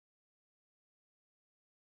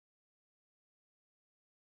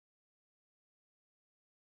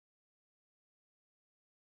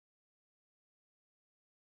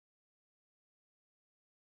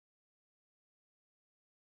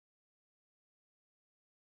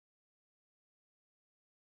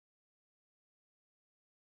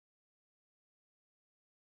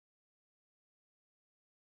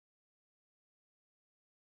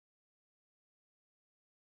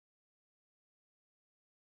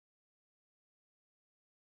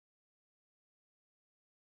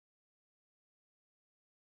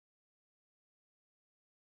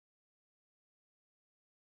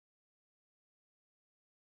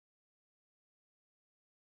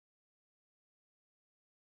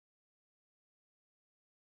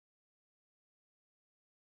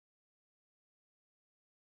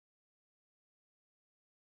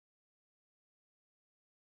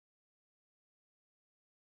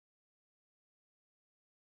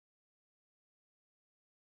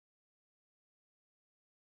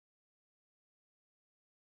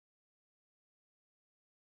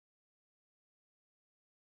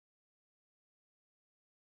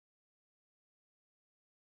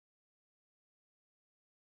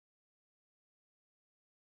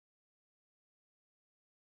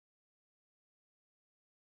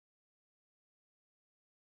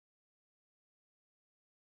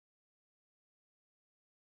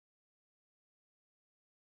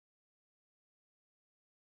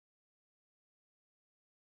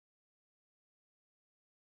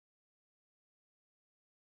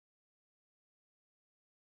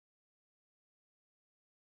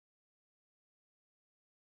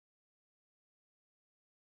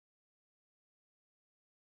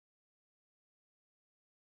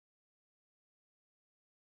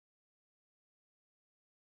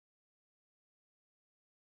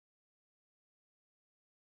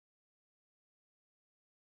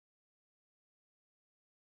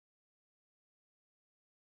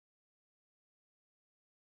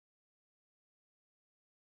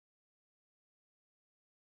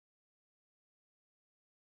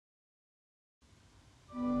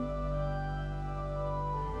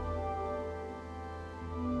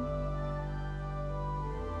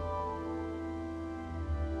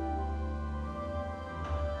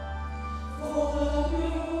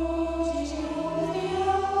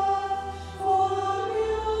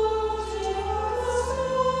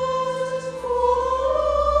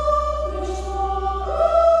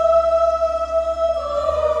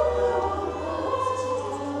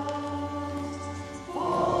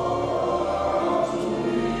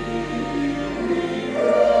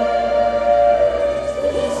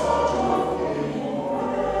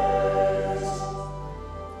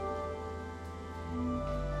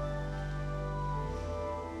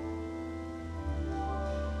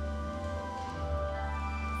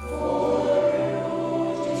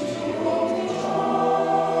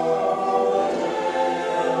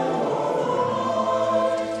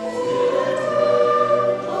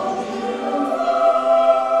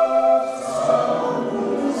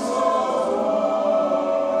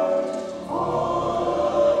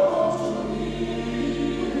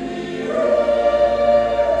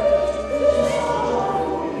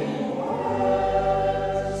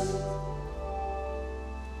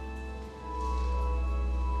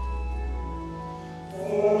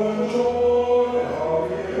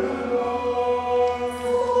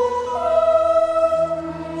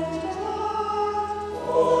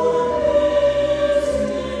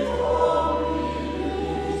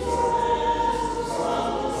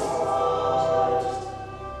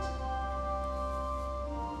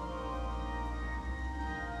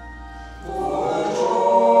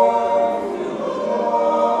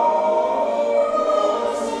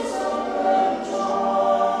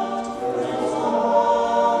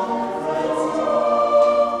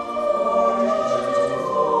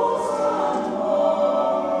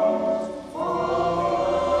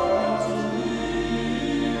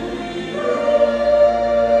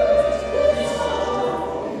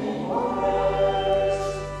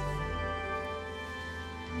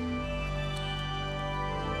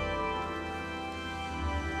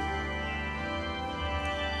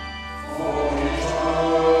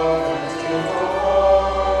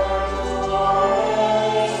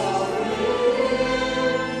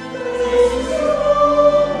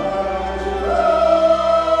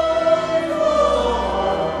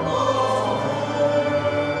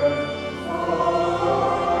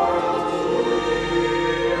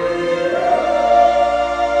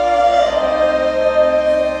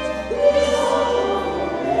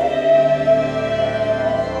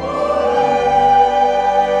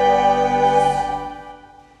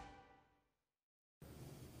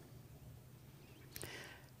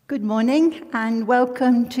Good morning and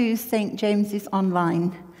welcome to St. James's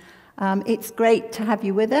Online. It's great to have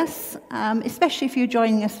you with us, especially if you're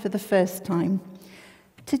joining us for the first time.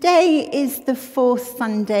 Today is the fourth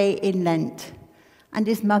Sunday in Lent and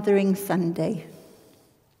is Mothering Sunday.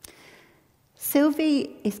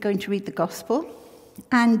 Sylvie is going to read the Gospel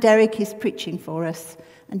and Derek is preaching for us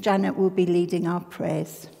and Janet will be leading our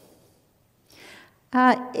prayers.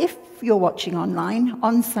 If you're watching online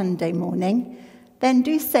on Sunday morning, then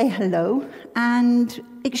do say hello and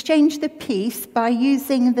exchange the peace by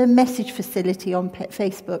using the message facility on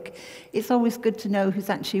Facebook. It's always good to know who's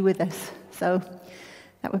actually with us, so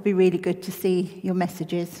that would be really good to see your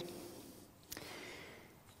messages.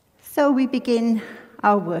 So we begin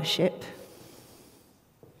our worship.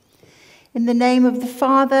 In the name of the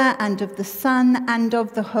Father, and of the Son, and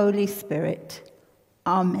of the Holy Spirit.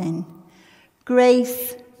 Amen.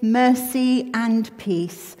 Grace, mercy, and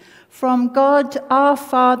peace from God our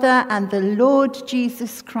Father and the Lord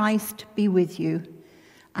Jesus Christ be with you,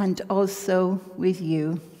 and also with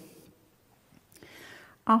you.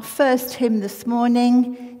 Our first hymn this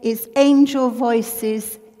morning is Angel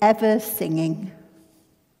Voices Ever Singing.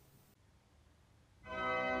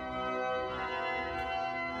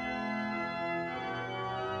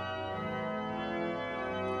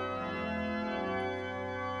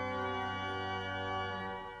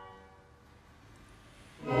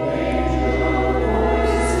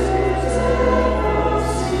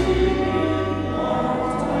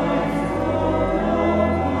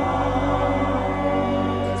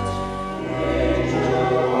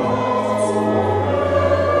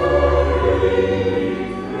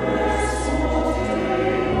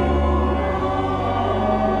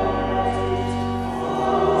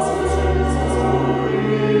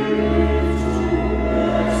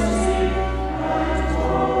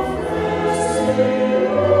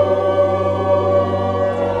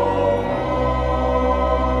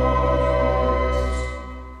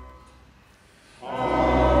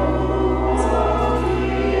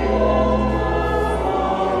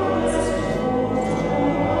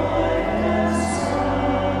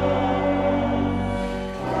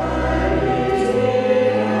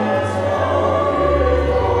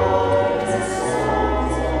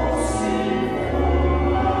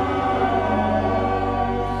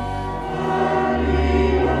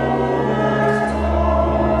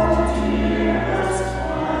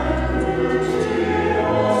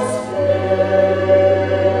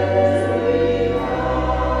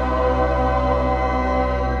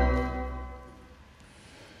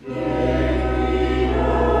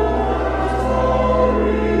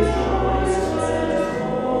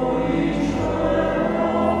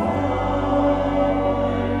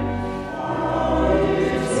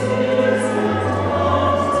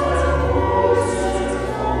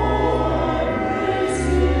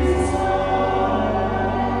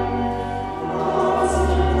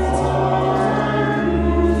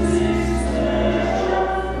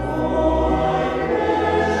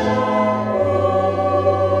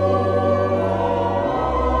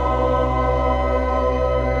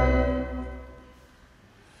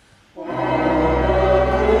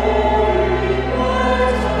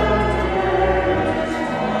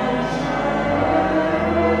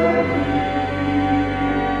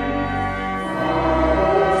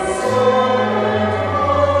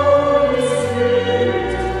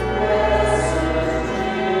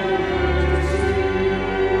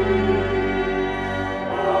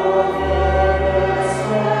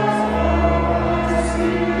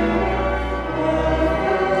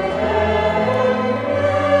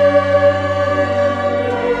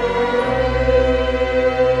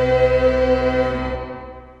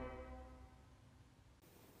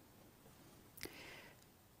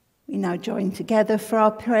 Join together for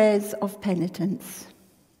our prayers of penitence.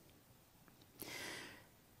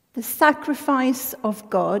 The sacrifice of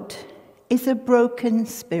God is a broken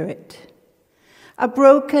spirit. A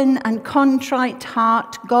broken and contrite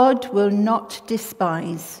heart God will not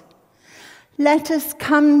despise. Let us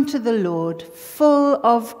come to the Lord full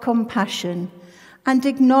of compassion and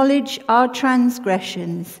acknowledge our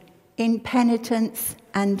transgressions in penitence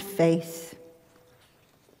and faith.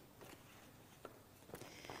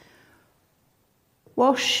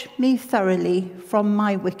 Wash me thoroughly from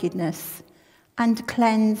my wickedness and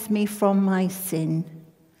cleanse me from my sin.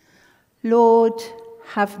 Lord,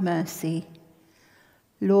 have mercy.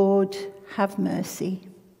 Lord, have mercy.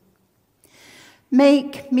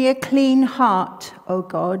 Make me a clean heart, O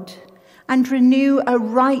God, and renew a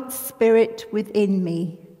right spirit within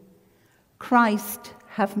me. Christ,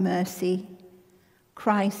 have mercy.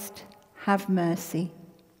 Christ, have mercy.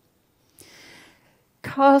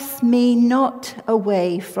 Cast me not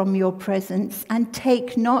away from your presence, and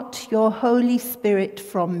take not your Holy Spirit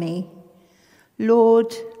from me.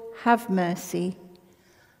 Lord, have mercy.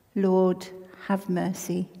 Lord, have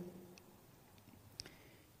mercy.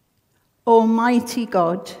 Almighty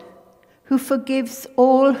God, who forgives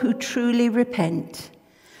all who truly repent,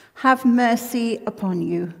 have mercy upon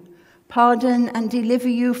you, pardon and deliver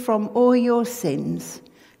you from all your sins,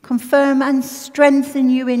 confirm and strengthen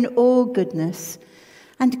you in all goodness,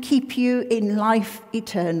 and keep you in life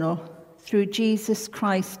eternal, through Jesus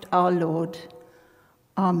Christ our Lord.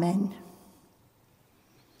 Amen.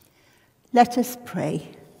 Let us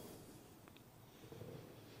pray.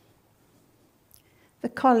 The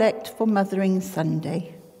Collect for Mothering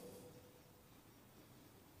Sunday.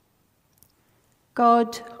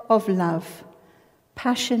 God of love,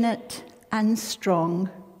 passionate and strong,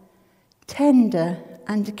 tender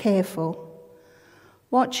and careful,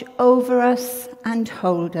 watch over us and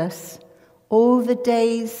hold us all the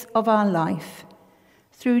days of our life,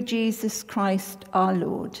 through Jesus Christ our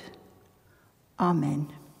Lord.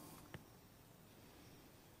 Amen.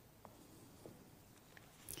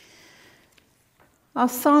 Our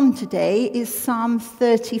psalm today is Psalm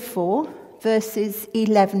 34, verses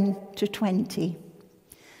 11 to 20.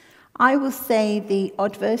 I will say the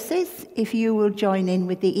odd verses if you will join in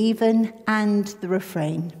with the even and the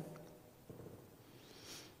refrain.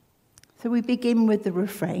 So we begin with the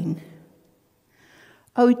refrain.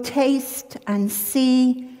 Oh, taste and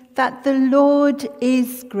see that the Lord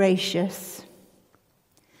is gracious.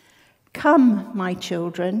 Come, my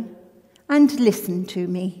children, and listen to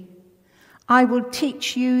me. I will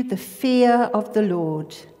teach you the fear of the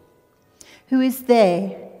Lord. Who is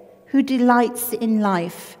there who delights in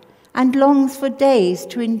life and longs for days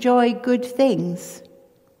to enjoy good things?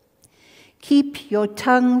 Keep your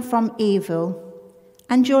tongue from evil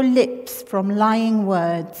and your lips from lying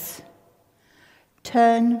words.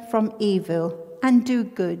 Turn from evil and do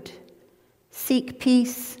good. Seek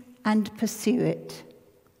peace and pursue it.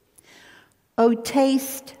 O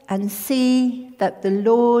taste and see that the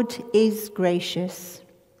Lord is gracious.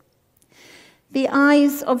 The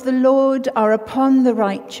eyes of the Lord are upon the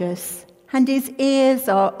righteous, and his ears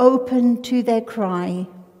are open to their cry.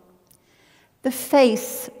 The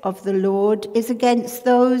face of the Lord is against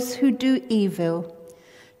those who do evil,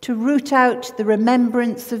 to root out the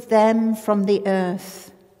remembrance of them from the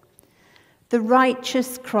earth. The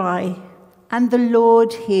righteous cry, and the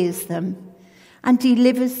Lord hears them, and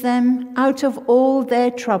delivers them out of all their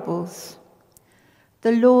troubles.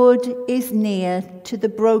 The Lord is near to the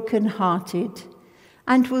broken-hearted,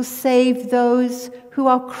 and will save those who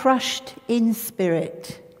are crushed in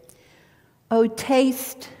spirit. O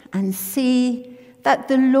taste and see that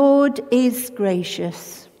the Lord is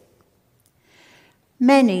gracious.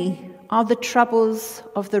 Many are the troubles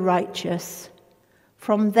of the righteous.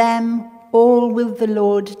 From them all will the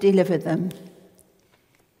Lord deliver them.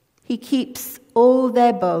 He keeps all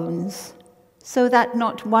their bones, so that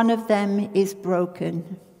not one of them is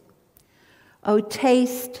broken. O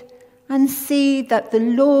taste and see that the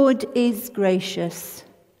Lord is gracious.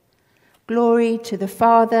 Glory to the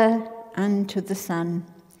Father, and to the Son,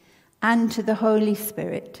 and to the Holy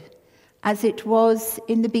Spirit, as it was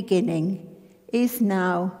in the beginning, is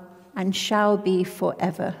now, and shall be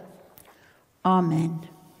forever. Amen.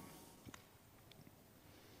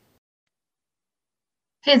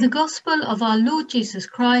 Hear the gospel of our Lord Jesus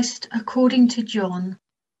Christ according to John.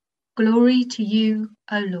 Glory to you,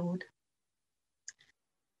 O Lord.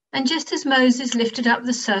 And just as Moses lifted up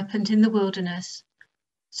the serpent in the wilderness,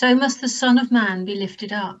 so must the Son of Man be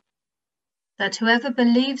lifted up, that whoever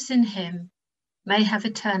believes in him may have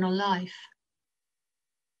eternal life.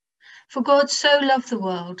 For God so loved the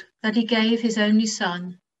world that he gave his only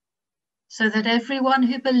Son, so that everyone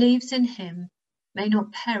who believes in him may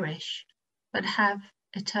not perish, but have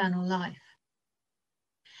eternal life.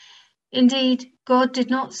 Indeed, God did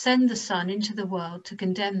not send the Son into the world to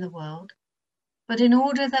condemn the world, but in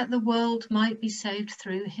order that the world might be saved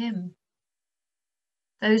through him.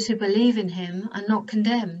 Those who believe in him are not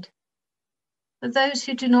condemned, but those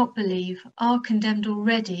who do not believe are condemned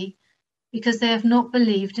already, because they have not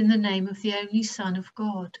believed in the name of the only Son of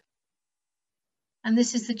God. And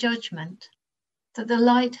this is the judgment, that the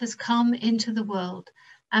light has come into the world,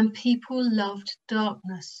 and people loved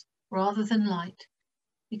darkness rather than light,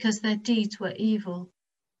 because their deeds were evil.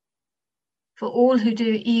 For all who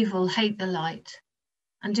do evil hate the light,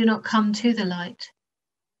 and do not come to the light,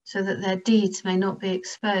 so that their deeds may not be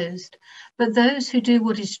exposed. But those who do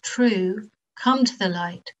what is true come to the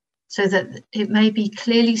light, so that it may be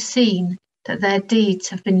clearly seen that their deeds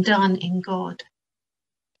have been done in God.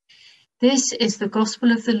 This is the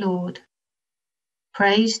gospel of the Lord.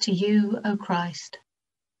 Praise to you, O Christ.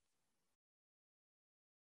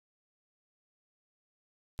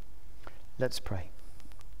 Let's pray.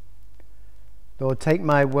 Lord, take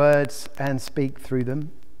my words and speak through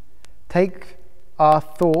them. Take our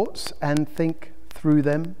thoughts and think through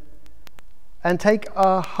them. And take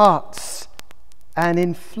our hearts and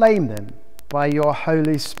inflame them by your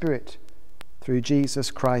Holy Spirit through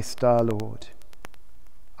Jesus Christ our Lord.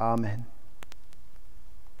 Amen.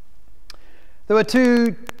 There were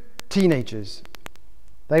two teenagers.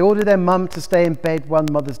 They ordered their mum to stay in bed one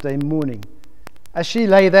Mother's Day morning. As she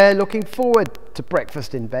lay there looking forward to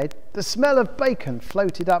breakfast in bed, the smell of bacon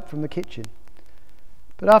floated up from the kitchen.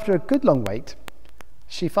 But after a good long wait,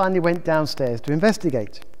 she finally went downstairs to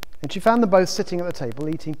investigate, and she found them both sitting at the table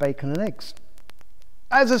eating bacon and eggs.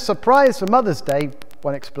 As a surprise for Mother's Day,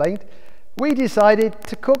 one explained, we decided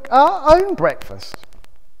to cook our own breakfast.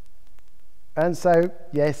 And so,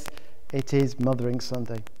 yes, it is Mothering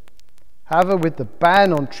Sunday. However, with the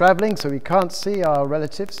ban on travelling so we can't see our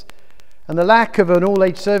relatives, and the lack of an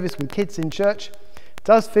all-age service with kids in church, it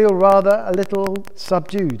does feel rather a little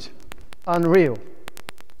subdued, unreal.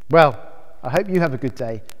 Well, I hope you have a good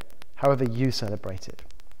day, however you celebrate it.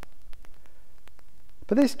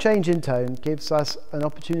 But this change in tone gives us an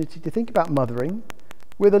opportunity to think about mothering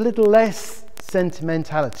with a little less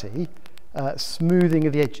sentimentality, smoothing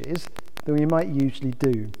of the edges, than we might usually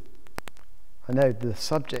do. I know the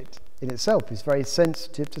subject in itself is very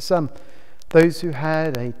sensitive to some. Those who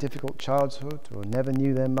had a difficult childhood or never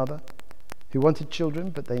knew their mother, who wanted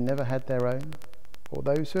children but they never had their own, or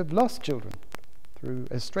those who have lost children through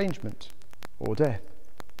estrangement or death.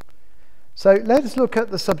 So let us look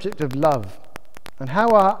at the subject of love and how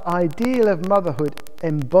our ideal of motherhood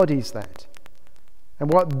embodies that,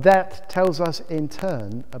 and what that tells us in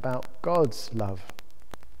turn about God's love,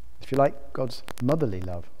 if you like, God's motherly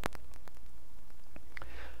love.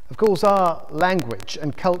 Of course, our language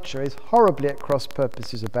and culture is horribly at cross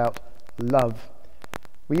purposes about love.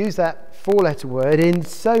 We use that four-letter word in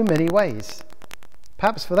so many ways.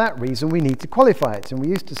 Perhaps for that reason we need to qualify it, and we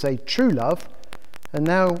used to say true love, and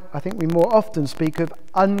now I think we more often speak of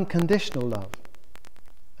unconditional love.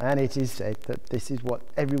 And it is said that this is what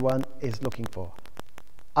everyone is looking for,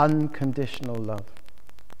 unconditional love.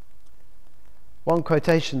 One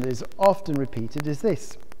quotation that is often repeated is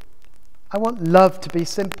this: I want love to be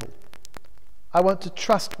simple. I want to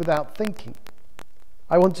trust without thinking.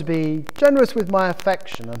 I want to be generous with my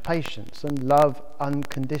affection and patience and love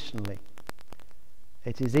unconditionally.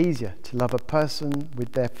 It is easier to love a person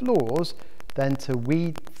with their flaws than to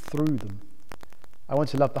weed through them. I want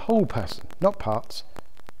to love the whole person, not parts.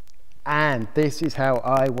 And this is how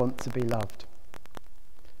I want to be loved.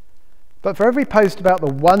 But for every post about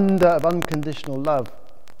the wonder of unconditional love,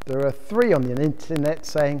 there are 3 on the internet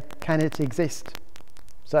saying, can it exist?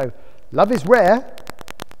 So, love is rare,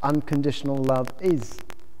 unconditional love is.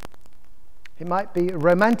 It might be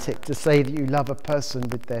romantic to say that you love a person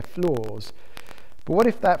with their flaws, but what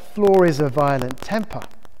if that flaw is a violent temper,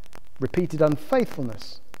 repeated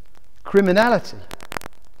unfaithfulness, criminality?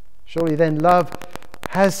 Surely then love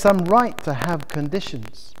has some right to have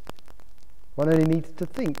conditions. One only needs to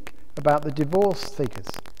think about the divorce figures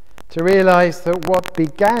to realise that what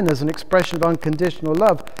began as an expression of unconditional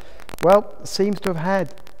love, well, seems to have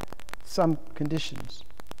had some conditions.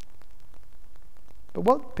 But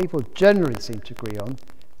what people generally seem to agree on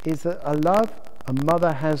is that a love a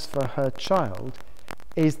mother has for her child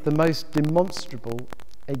is the most demonstrable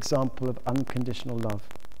example of unconditional love.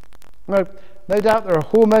 No doubt there are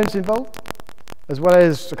hormones involved, as well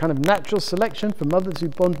as a kind of natural selection for mothers who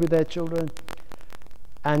bond with their children,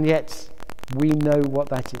 and yet we know what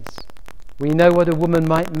that is. We know what a woman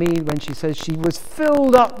might mean when she says she was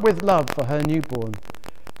filled up with love for her newborn.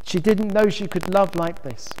 She didn't know she could love like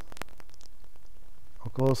this.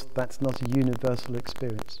 Of course, that's not a universal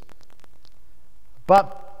experience.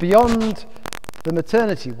 But beyond the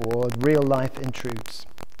maternity ward, real life intrudes.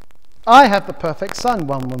 I have the perfect son,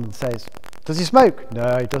 one woman says. Does he smoke?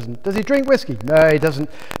 No, he doesn't. Does he drink whiskey? No, he doesn't.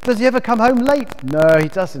 Does he ever come home late? No, he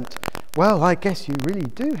doesn't. Well, I guess you really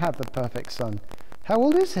do have the perfect son. How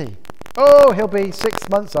old is he? Oh, he'll be 6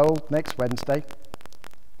 months old next Wednesday.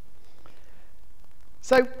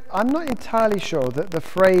 So I'm not entirely sure that the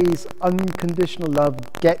phrase unconditional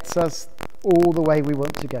love gets us all the way we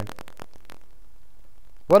want to go.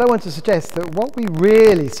 What I want to suggest that what we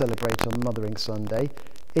really celebrate on Mothering Sunday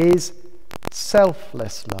is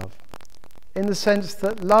selfless love, in the sense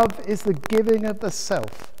that love is the giving of the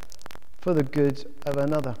self for the good of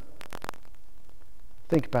another.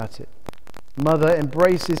 Think about it. Mother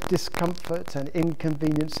embraces discomfort and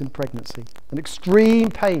inconvenience in pregnancy, and extreme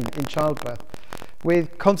pain in childbirth,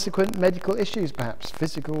 with consequent medical issues, perhaps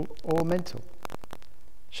physical or mental.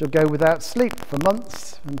 She'll go without sleep for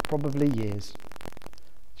months and probably years.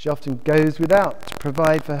 She often goes without to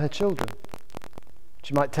provide for her children.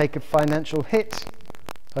 She might take a financial hit.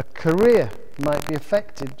 Her career might be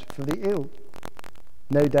affected for the ill.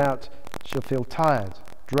 No doubt she'll feel tired,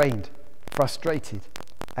 drained, frustrated,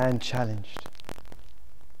 and challenged.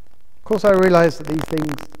 Of course, I realise that these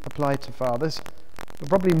things apply to fathers, but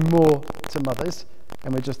probably more to mothers,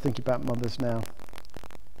 and we're just thinking about mothers now.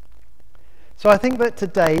 So I think that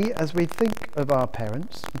today, as we think of our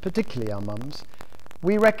parents, and particularly our mums,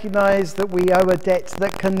 we recognise that we owe a debt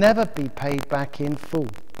that can never be paid back in full.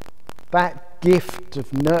 That gift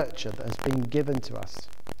of nurture that has been given to us.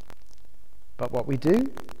 But what we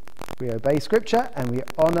do, we obey Scripture and we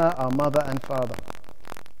honour our mother and father.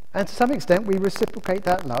 And to some extent we reciprocate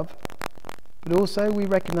that love, but also we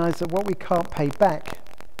recognise that what we can't pay back,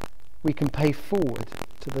 we can pay forward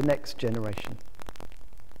to the next generation.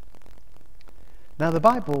 Now the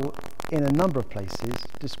Bible, in a number of places,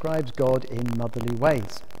 describes God in motherly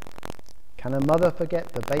ways. Can a mother forget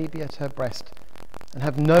the baby at her breast and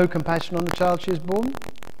have no compassion on the child she has born?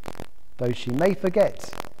 Though she may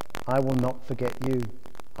forget, I will not forget you,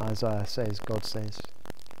 Isaiah says, God says.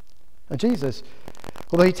 And Jesus,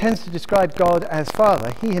 although he tends to describe God as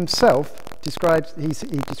Father, he describes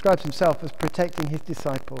himself as protecting his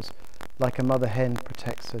disciples like a mother hen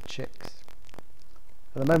protects her chicks.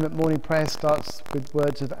 At the moment, morning prayer starts with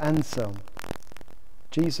words of Anselm.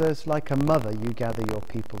 Jesus, like a mother, you gather your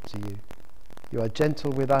people to you. You are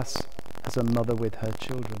gentle with us as a mother with her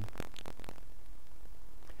children.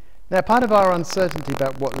 Now, part of our uncertainty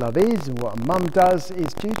about what love is and what a mum does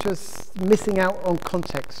is due to us missing out on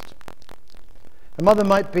context. A mother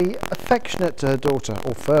might be affectionate to her daughter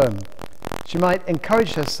or firm. She might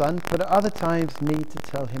encourage her son, but at other times need to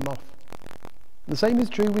tell him off. The same is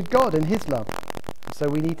true with God and his love. So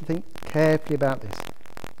we need to think carefully about this.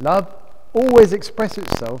 Love always expresses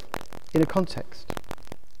itself in a context.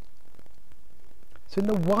 So in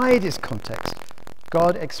the widest context,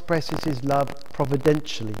 God expresses his love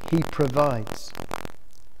providentially. He provides.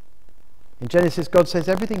 In Genesis, God says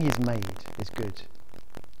everything he's made is good.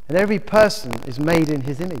 And every person is made in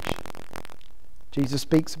his image. Jesus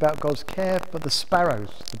speaks about God's care for the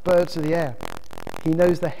sparrows, the birds of the air. He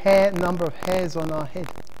knows the number of hairs on our head.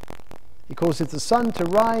 He causes the sun to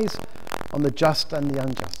rise on the just and the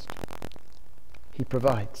unjust. He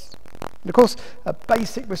provides. And of course, a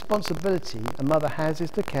basic responsibility a mother has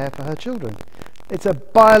is to care for her children. It's a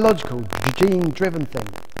biological, gene-driven thing.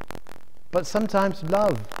 But sometimes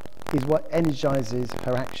love is what energises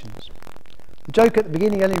her actions. The joke at the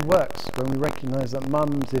beginning only works when we recognise that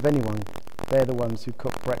mums, if anyone, they're the ones who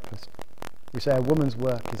cook breakfast. We say a woman's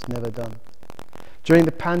work is never done. During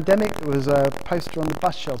the pandemic, there was a poster on the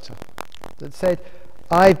bus shelter that said,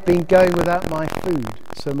 I've been going without my food,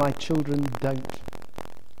 so my children don't.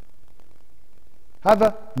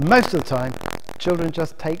 However, most of the time, children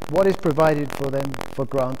just take what is provided for them for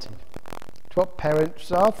granted. It's what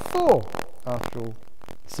parents are for, after all.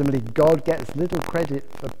 Similarly, God gets little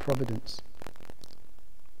credit for providence.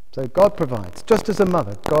 So God provides. Just as a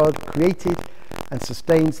mother, God created and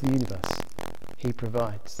sustains the universe. He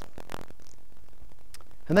provides.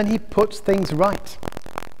 And then he puts things right.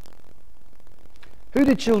 Who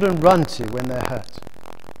do children run to when they're hurt?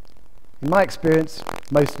 In my experience,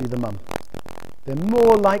 mostly the mum. They're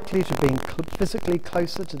more likely to be physically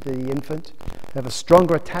closer to the infant, they have a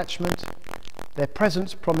stronger attachment, their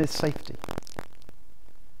presence promises safety.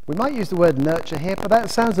 We might use the word nurture here, but that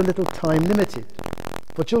sounds a little time limited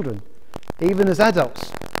for children. Even as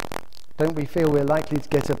adults, don't we feel we're likely to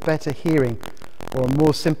get a better hearing or a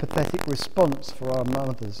more sympathetic response for our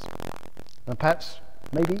mothers? And perhaps,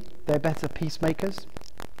 maybe, they're better peacemakers?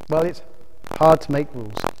 Well, it's hard to make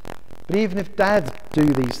rules. But even if dads do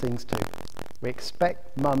these things too, we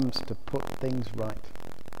expect mums to put things right.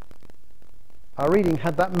 Our reading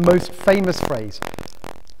had that most famous phrase,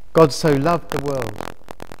 God so loved the world.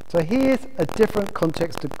 So here's a different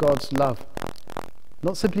context of God's love.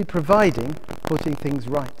 Not simply providing, but putting things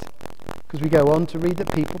right. Because we go on to read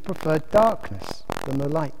that people prefer darkness than the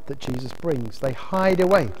light that Jesus brings. They hide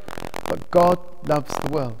away, but God loves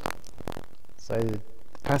the world. So the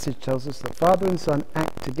passage tells us that Father and Son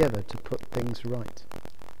act together to put things right.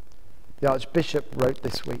 The Archbishop wrote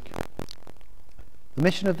this week, the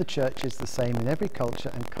mission of the Church is the same in every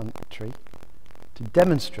culture and country, to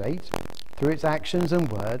demonstrate, through its actions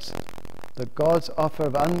and words, that God's offer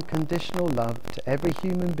of unconditional love to every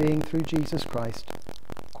human being through Jesus Christ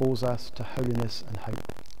calls us to holiness and hope.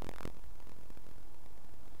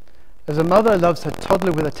 As a mother loves her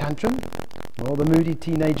toddler with a tantrum, or the moody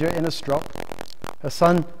teenager in a strop, her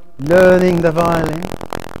son learning the violin,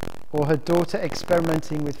 or her daughter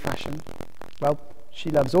experimenting with fashion, well, she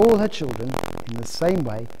loves all her children in the same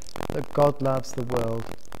way that God loves the world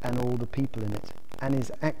and all the people in it, and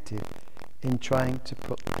is active in trying to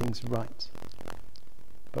put things right.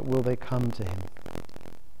 But will they come to him?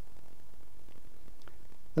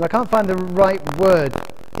 And I can't find the right word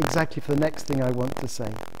exactly for the next thing I want to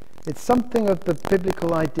say. It's something of the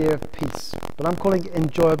biblical idea of peace, but I'm calling it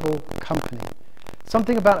enjoyable company.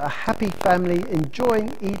 Something about a happy family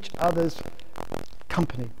enjoying each other's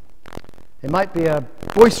company. It might be a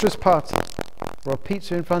boisterous party, or a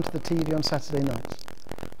pizza in front of the TV on Saturday night,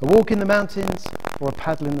 a walk in the mountains, or a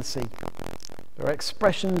paddle in the sea. There are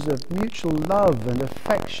expressions of mutual love and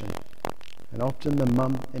affection, and often the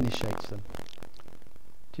mum initiates them.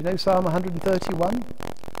 Do you know Psalm 131?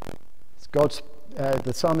 It's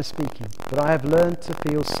the psalmist speaking. But I have learned to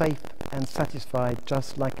feel safe and satisfied,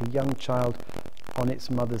 just like a young child on its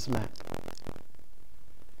mother's lap,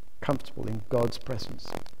 comfortable in God's presence.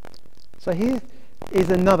 So here is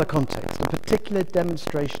another context, a particular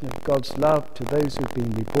demonstration of God's love to those who've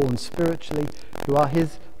been reborn spiritually, who are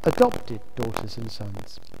his adopted daughters and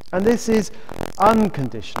sons. And this is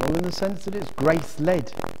unconditional in the sense that it's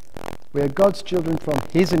grace-led. We are God's children from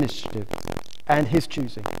his initiative and his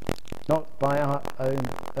choosing, not by our own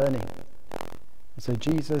earning. And so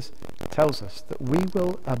Jesus tells us that we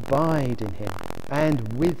will abide in him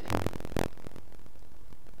and with him.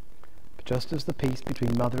 But just as the peace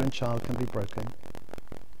between mother and child can be broken,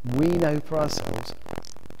 we know for ourselves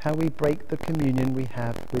how we break the communion we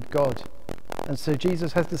have with God. And so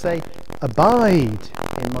Jesus has to say, abide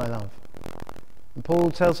in my love. And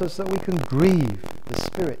Paul tells us that we can grieve the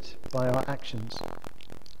Spirit by our actions.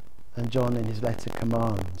 And John in his letter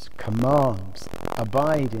commands,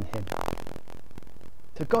 abide in him.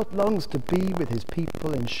 So God longs to be with his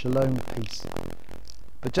people in shalom peace.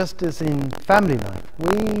 But just as in family life,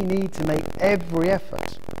 we need to make every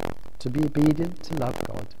effort to be obedient, to love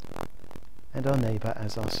God and our neighbour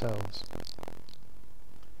as ourselves.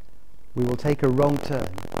 We will take a wrong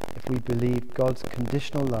turn if we believe God's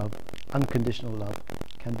unconditional love,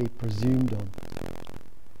 can be presumed on.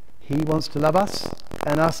 He wants to love us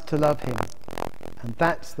and us to love him, and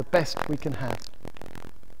that's the best we can have.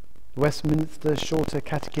 The Westminster Shorter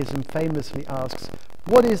Catechism famously asks,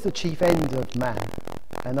 what is the chief end of man?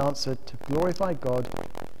 And answered, to glorify God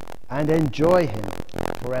and enjoy him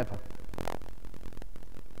forever.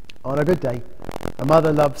 On a good day, a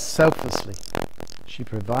mother loves selflessly. She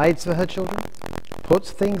provides for her children,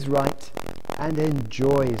 puts things right, and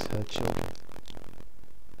enjoys her children.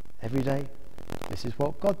 Every day, this is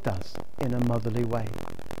what God does in a motherly way.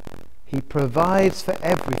 He provides for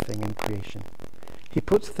everything in creation. He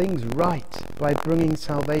puts things right by bringing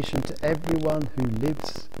salvation to everyone who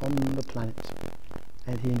lives on the planet.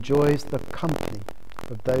 And he enjoys the company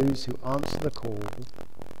of those who answer the call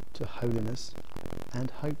to holiness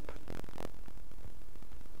and hope.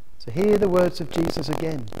 So hear the words of Jesus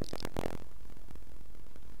again.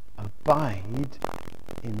 Abide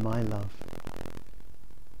in my love.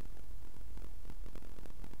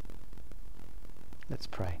 Let's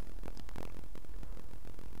pray.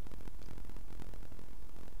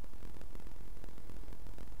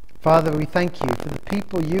 Father, we thank you for the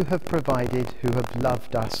people you have provided who have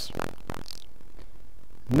loved us.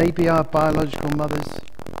 Maybe our biological mothers,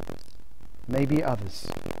 maybe others.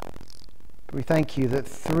 But we thank you that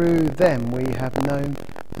through them we have known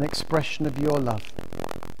an expression of your love.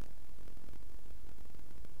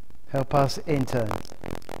 Help us in turn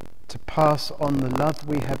to pass on the love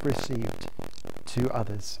we have received to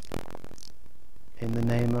others. In the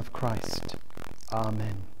name of Christ.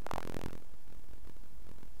 Amen.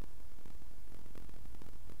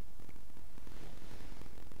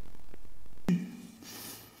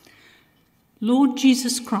 Lord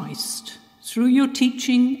Jesus Christ, through your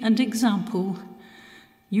teaching and example,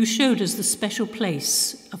 you showed us the special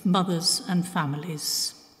place of mothers and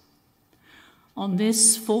families. On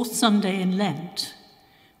this fourth Sunday in Lent,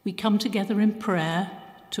 we come together in prayer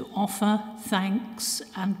to offer thanks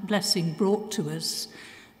and blessing brought to us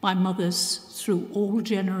by mothers through all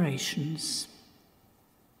generations.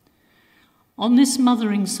 On this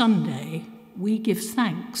Mothering Sunday, we give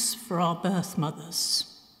thanks for our birth mothers.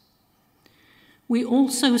 We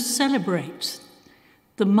also celebrate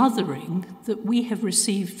the mothering that we have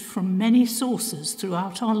received from many sources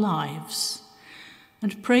throughout our lives,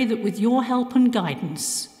 and pray that with your help and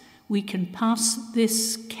guidance, we can pass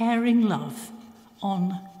this caring love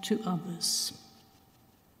on to others.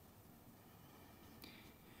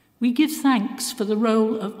 We give thanks for the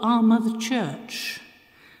role of our Mother Church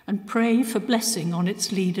and pray for blessing on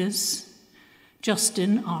its leaders,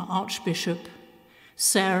 Justin, our Archbishop,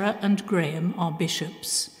 Sarah and Graham, our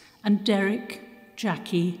bishops, and Derek,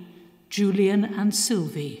 Jackie, Julian and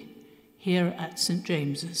Sylvie, here at St.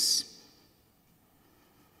 James's.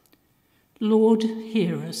 Lord,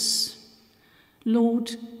 hear us.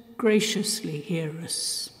 Lord, graciously hear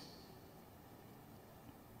us.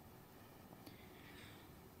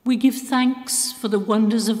 We give thanks for the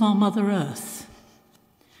wonders of our Mother Earth.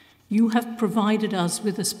 You have provided us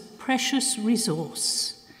with a precious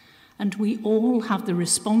resource, and we all have the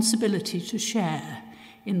responsibility to share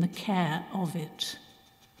in the care of it.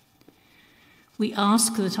 We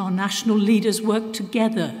ask that our national leaders work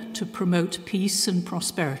together to promote peace and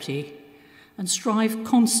prosperity and strive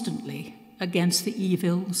constantly against the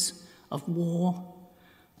evils of war,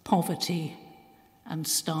 poverty, and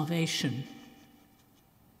starvation.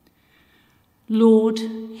 Lord,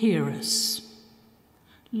 hear us.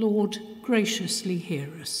 Lord, graciously hear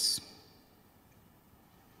us.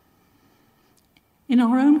 In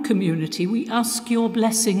our own community, we ask your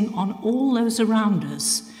blessing on all those around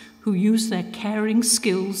us who use their caring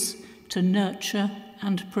skills to nurture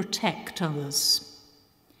and protect others.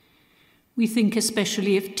 We think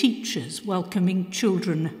especially of teachers welcoming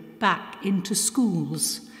children back into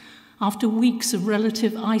schools after weeks of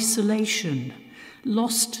relative isolation,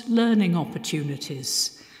 lost learning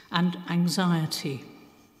opportunities, and anxiety.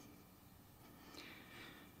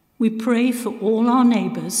 We pray for all our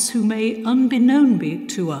neighbours who may, unbeknown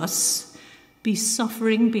to us, be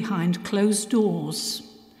suffering behind closed doors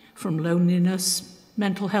from loneliness,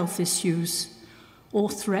 mental health issues, or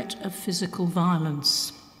threat of physical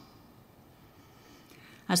violence.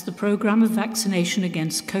 As the programme of vaccination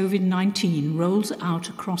against COVID-19 rolls out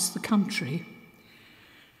across the country,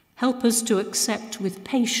 help us to accept with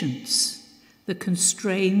patience the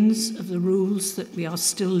constraints of the rules that we are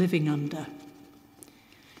still living under.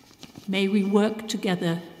 May we work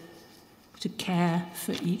together to care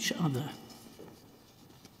for each other.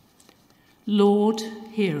 Lord,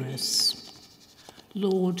 hear us.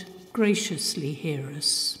 Lord, graciously hear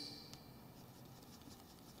us.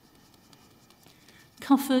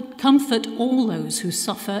 Comfort all those who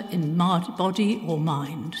suffer in body or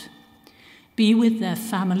mind. Be with their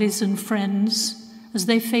families and friends as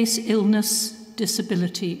they face illness,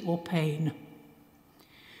 disability, or pain.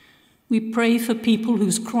 We pray for people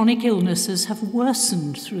whose chronic illnesses have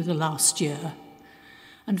worsened through the last year,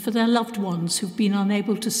 and for their loved ones who've been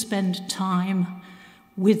unable to spend time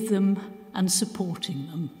with them and supporting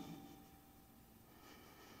them.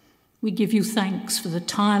 We give you thanks for the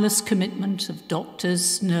tireless commitment of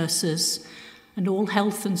doctors, nurses, and all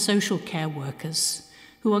health and social care workers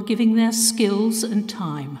who are giving their skills and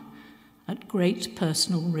time at great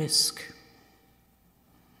personal risk.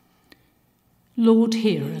 Lord,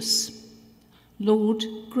 hear us. Lord,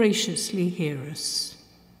 graciously hear us.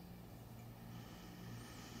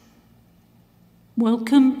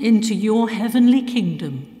 Welcome into your heavenly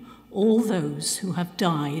kingdom all those who have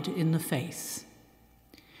died in the faith.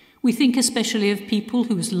 We think especially of people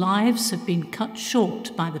whose lives have been cut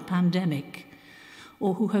short by the pandemic,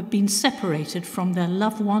 or who have been separated from their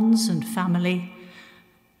loved ones and family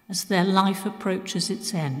as their life approaches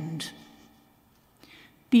its end.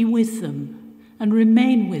 Be with them and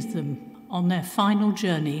remain with them on their final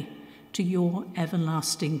journey to your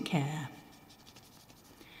everlasting care.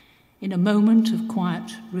 In a moment of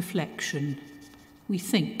quiet reflection, we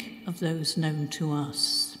think of those known to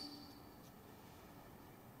us.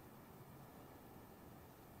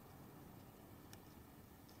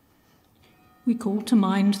 We call to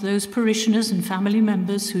mind those parishioners and family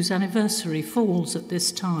members whose anniversary falls at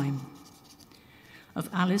this time. Of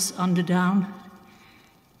Alice Underdown,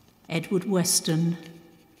 Edward Weston,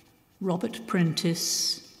 Robert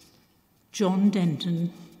Prentice, John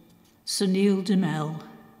Denton, Sunil Demel,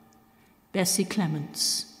 Bessie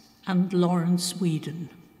Clements, and Lawrence Whedon.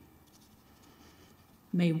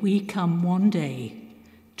 May we come one day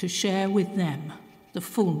to share with them the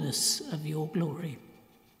fullness of your glory.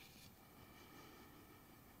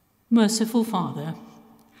 Merciful Father,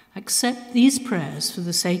 accept these prayers for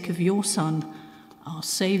the sake of your Son, our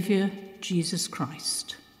Saviour, Jesus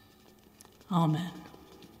Christ. Amen.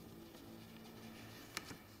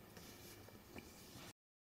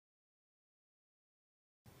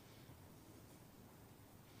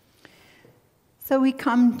 So we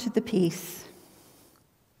come to the peace.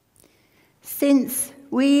 Since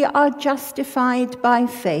we are justified by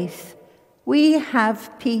faith, we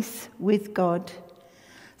have peace with God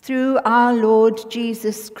through our Lord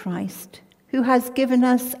Jesus Christ, who has given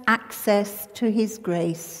us access to his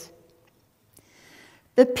grace.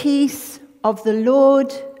 The peace of the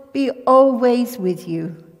Lord be always with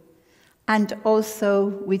you, and also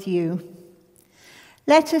with you.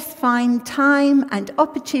 Let us find time and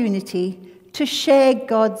opportunity to share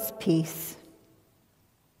God's peace.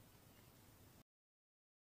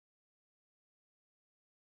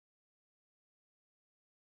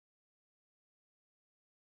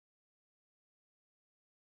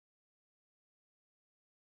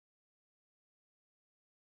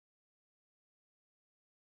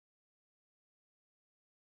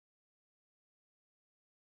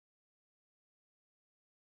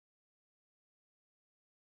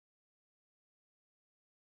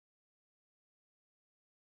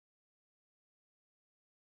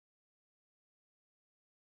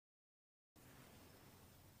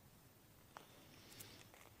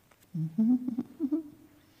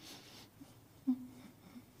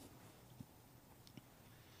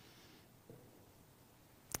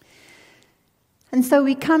 And so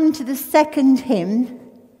we come to the second hymn,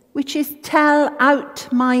 which is Tell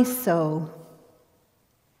Out My Soul.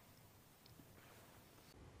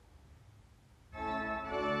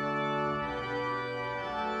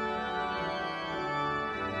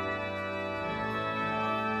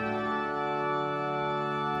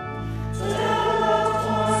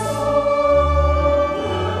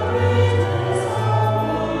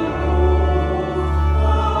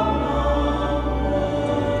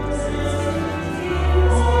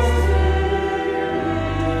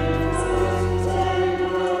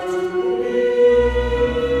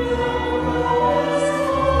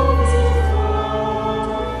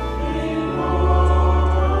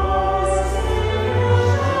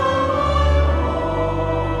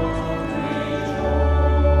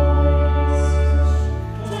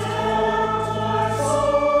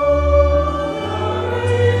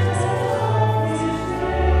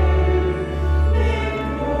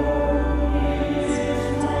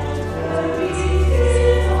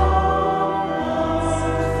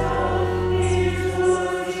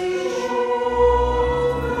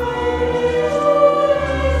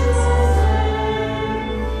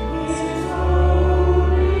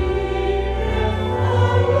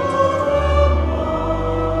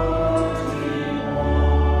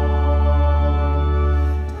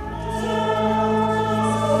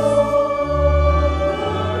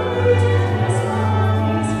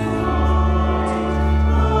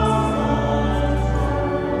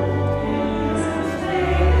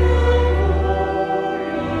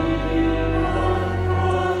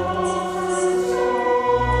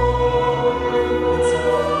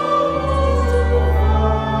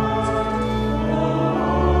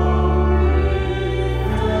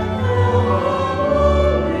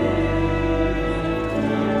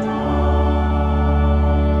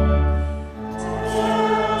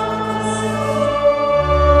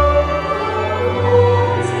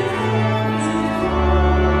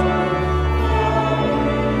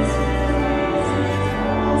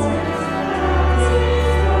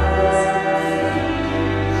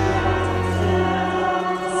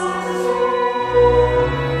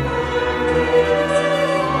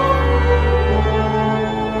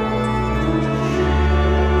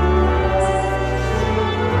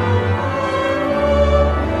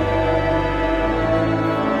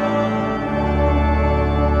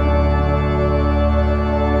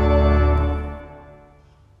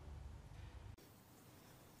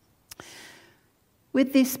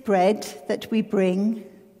 With this bread that we bring,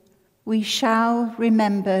 we shall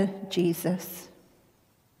remember Jesus.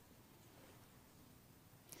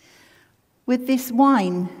 With this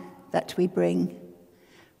wine that we bring,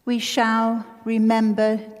 we shall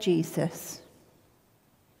remember Jesus.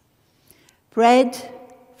 Bread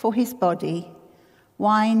for his body,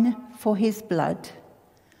 wine for his blood,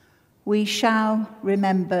 we shall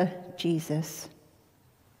remember Jesus.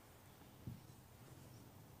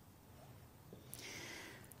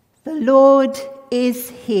 The Lord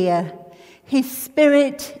is here. His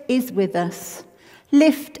Spirit is with us.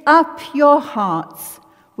 Lift up your hearts.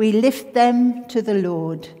 We lift them to the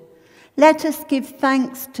Lord. Let us give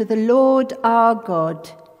thanks to the Lord our God.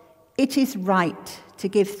 It is right to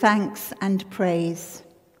give thanks and praise.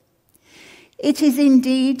 It is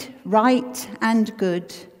indeed right and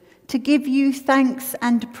good to give you thanks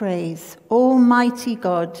and praise, Almighty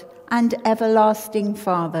God and everlasting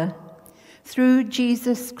Father, through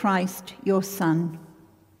Jesus Christ, your Son.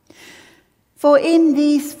 For in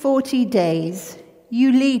these 40 days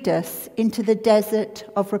you lead us into the desert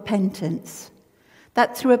of repentance,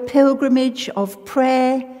 that through a pilgrimage of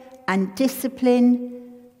prayer and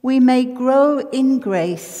discipline we may grow in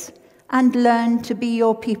grace and learn to be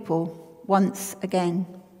your people once again.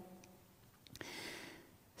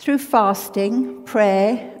 Through fasting,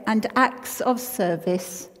 prayer, and acts of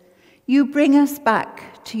service, you bring us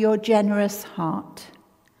back to your generous heart.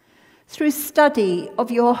 Through study of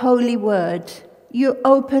your holy word, you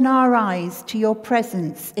open our eyes to your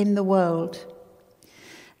presence in the world.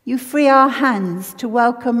 You free our hands to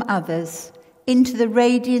welcome others into the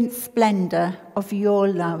radiant splendor of your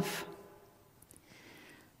love.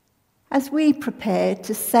 As we prepare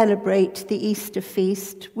to celebrate the Easter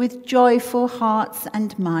feast with joyful hearts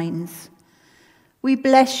and minds, we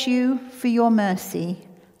bless you for your mercy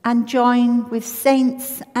and join with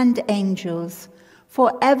saints and angels,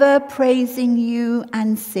 forever praising you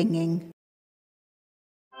and singing.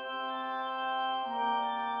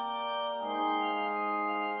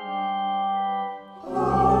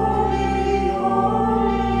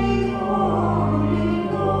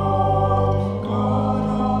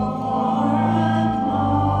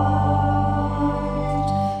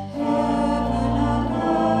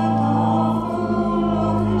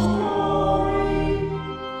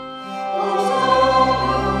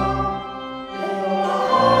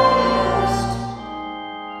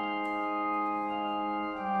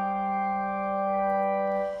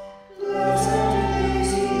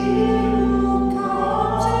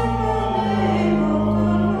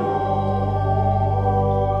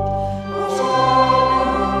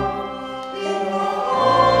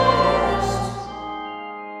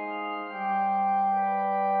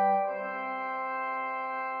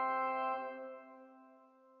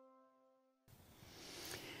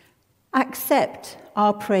 Accept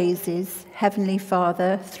our praises, Heavenly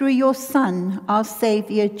Father, through your Son, our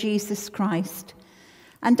Saviour, Jesus Christ.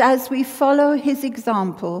 And as we follow his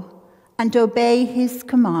example and obey his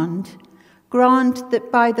command, grant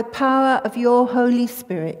that by the power of your Holy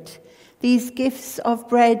Spirit, these gifts of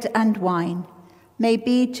bread and wine may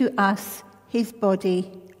be to us his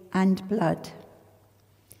body and blood.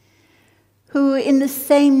 Who in the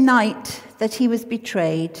same night that he was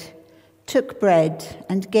betrayed, took bread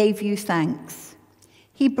and gave you thanks.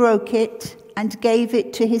 He broke it and gave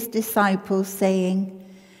it to his disciples, saying,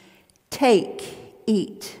 "Take,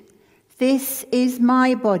 eat. This is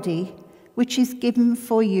my body, which is given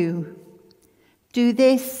for you. Do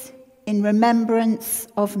this in remembrance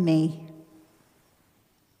of me."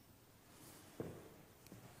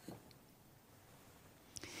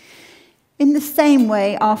 In the same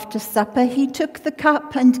way, after supper, he took the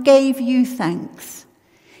cup and gave you thanks.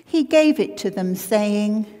 He gave it to them,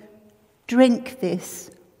 saying, "Drink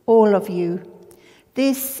this, all of you.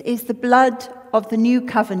 This is the blood of the new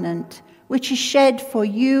covenant, which is shed for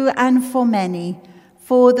you and for many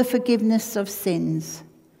for the forgiveness of sins.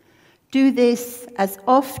 Do this as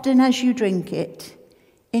often as you drink it,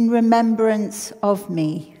 in remembrance of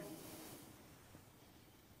me."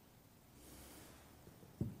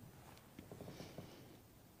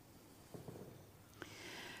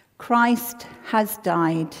 Christ has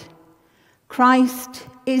died. Christ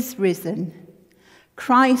is risen.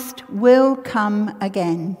 Christ will come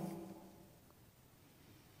again.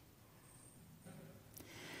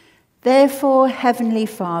 Therefore, Heavenly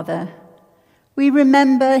Father, we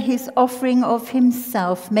remember his offering of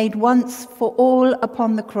himself made once for all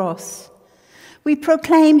upon the cross. We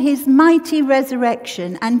proclaim his mighty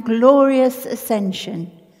resurrection and glorious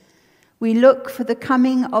ascension. We look for the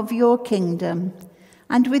coming of your kingdom,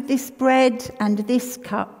 and with this bread and this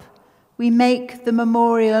cup, we make the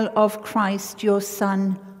memorial of Christ, your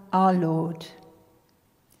Son, our Lord.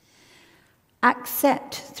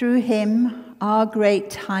 Accept through him, our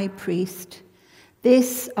great high priest,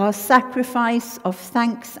 this our sacrifice of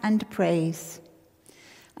thanks and praise.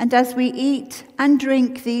 And as we eat and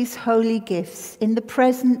drink these holy gifts in the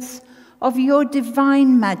presence of your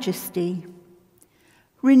divine majesty,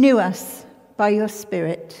 renew us by your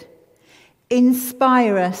Spirit.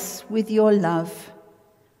 Inspire us with your love,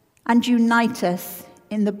 and unite us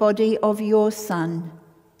in the body of your Son,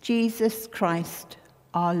 Jesus Christ,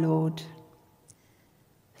 our Lord.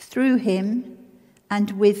 Through him,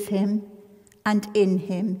 and with him, and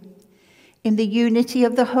in the unity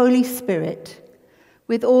of the Holy Spirit,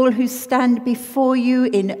 with all who stand before you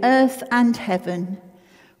in earth and heaven,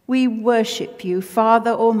 we worship you,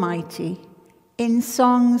 Father Almighty, in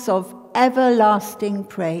songs of everlasting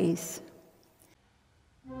praise.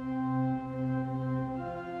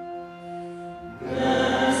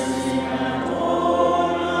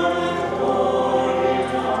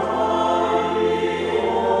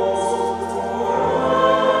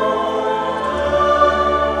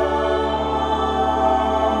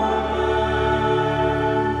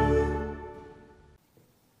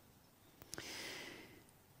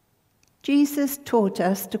 Jesus taught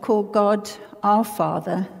us to call God our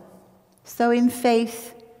Father. So in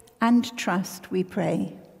faith and trust we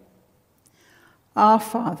pray. Our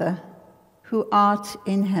Father, who art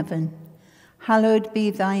in heaven, hallowed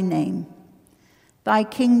be thy name. Thy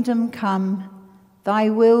kingdom come, thy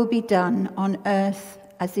will be done on earth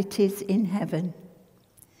as it is in heaven.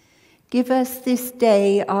 Give us this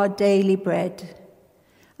day our daily bread,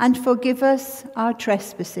 and forgive us our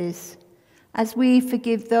trespasses, as we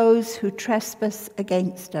forgive those who trespass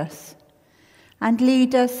against us. And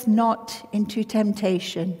lead us not into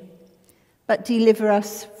temptation, but deliver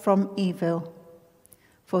us from evil.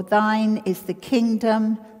 For thine is the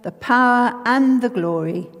kingdom, the power, and the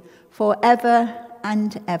glory, forever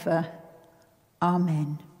and ever.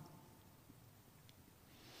 Amen.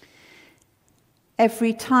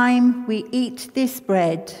 Every time we eat this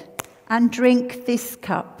bread and drink this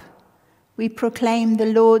cup, we proclaim the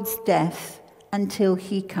Lord's death until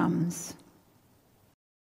he comes.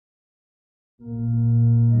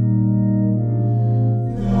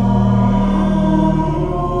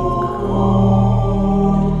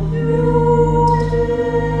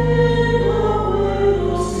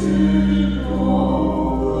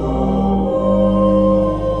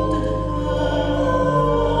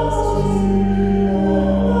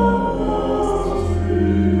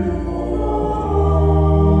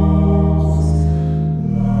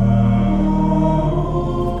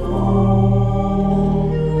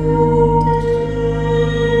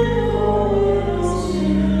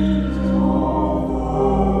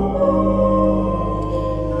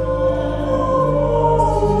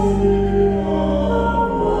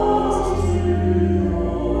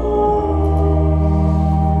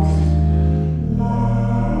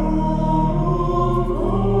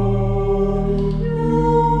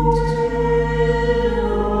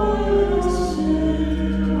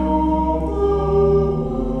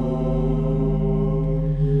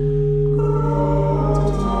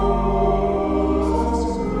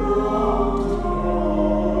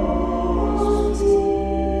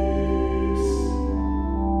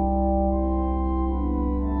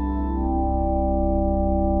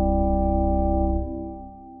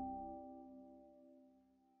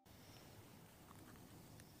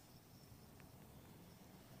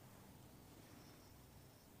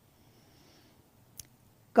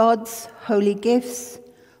 God's holy gifts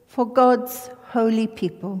for God's holy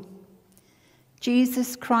people.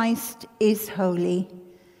 Jesus Christ is holy.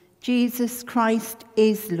 Jesus Christ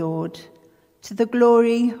is Lord, to the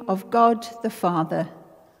glory of God the Father.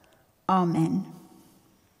 Amen.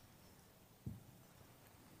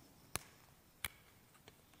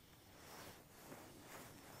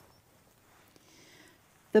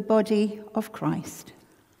 The body of Christ.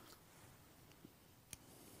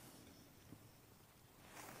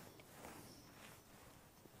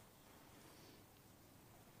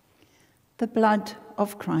 The blood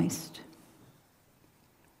of Christ.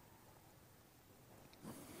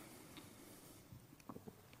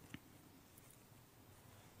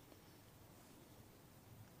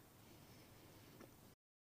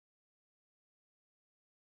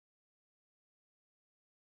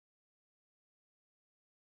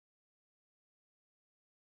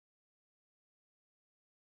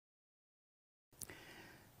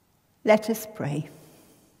 Let us pray.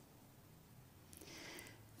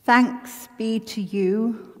 Thanks be to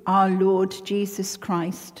you, our Lord Jesus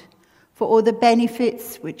Christ, for all the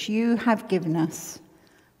benefits which you have given us,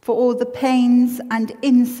 for all the pains and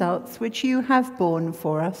insults which you have borne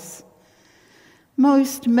for us.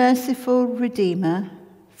 Most merciful Redeemer,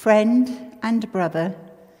 friend and brother,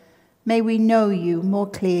 may we know you more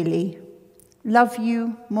clearly, love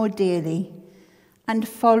you more dearly, and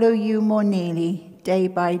follow you more nearly day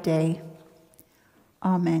by day.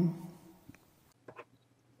 Amen.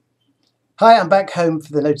 Hi, I'm back home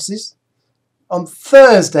for the notices. On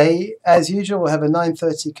Thursday, as usual, we'll have a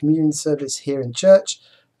 9:30 communion service here in church,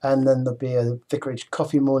 and then there'll be a vicarage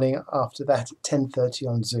coffee morning after that at 10:30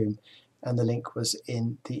 on Zoom, and the link was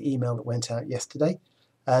in the email that went out yesterday.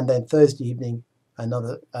 And then Thursday evening,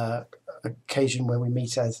 another occasion when we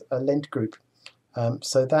meet as a Lent group.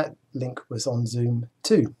 So that link was on Zoom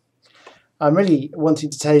too. I'm really wanting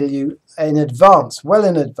to tell you in advance, well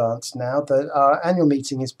in advance now, that our annual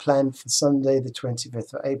meeting is planned for Sunday the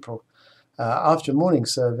 25th of April. After a morning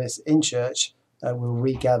service in church, we'll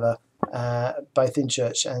regather both in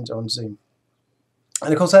church and on Zoom.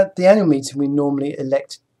 And of course, at the annual meeting, we normally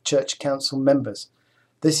elect church council members.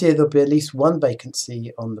 This year, there'll be at least one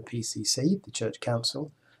vacancy on the PCC, the church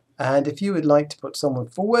council. And if you would like to put someone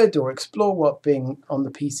forward or explore what being on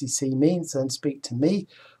the PCC means, then speak to me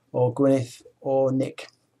or Gwyneth or Nick.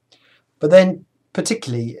 But then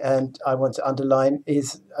particularly, and I want to underline,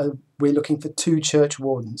 is we're looking for 2 church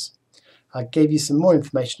wardens. I gave you some more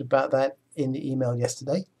information about that in the email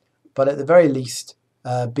yesterday, but at the very least,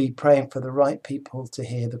 be praying for the right people to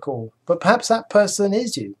hear the call. But perhaps that person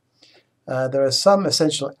is you. There are some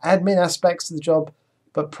essential admin aspects of the job,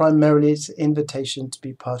 but primarily it's an invitation to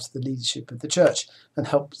be part of the leadership of the church and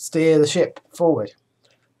help steer the ship forward.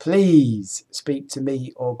 Please speak to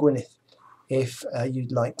me or Gwyneth if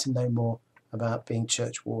you'd like to know more about being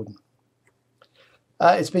church warden.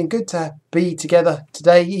 It's been good to be together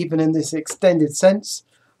today, even in this extended sense.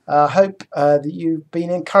 I hope that you've been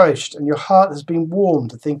encouraged and your heart has been warmed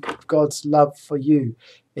to think of God's love for you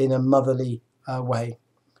in a motherly way.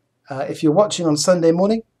 If you're watching on Sunday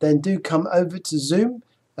morning, then do come over to Zoom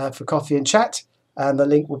for coffee and chat, and the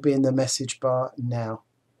link will be in the message bar now.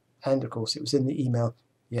 And of course, it was in the email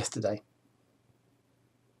yesterday.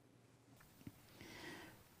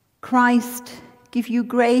 Christ, give you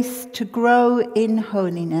grace to grow in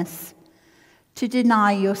holiness, to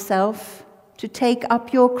deny yourself, to take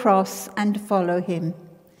up your cross and follow him.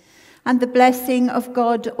 And the blessing of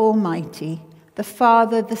God Almighty, the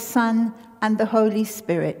Father, the Son, and the Holy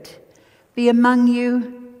Spirit, be among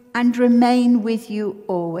you and remain with you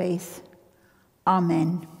always.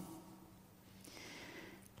 Amen.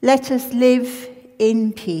 Let us live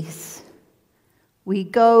in peace. We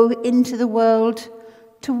go into the world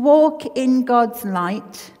to walk in God's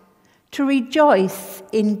light, to rejoice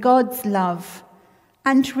in God's love,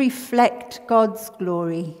 and to reflect God's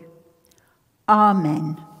glory.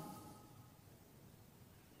 Amen.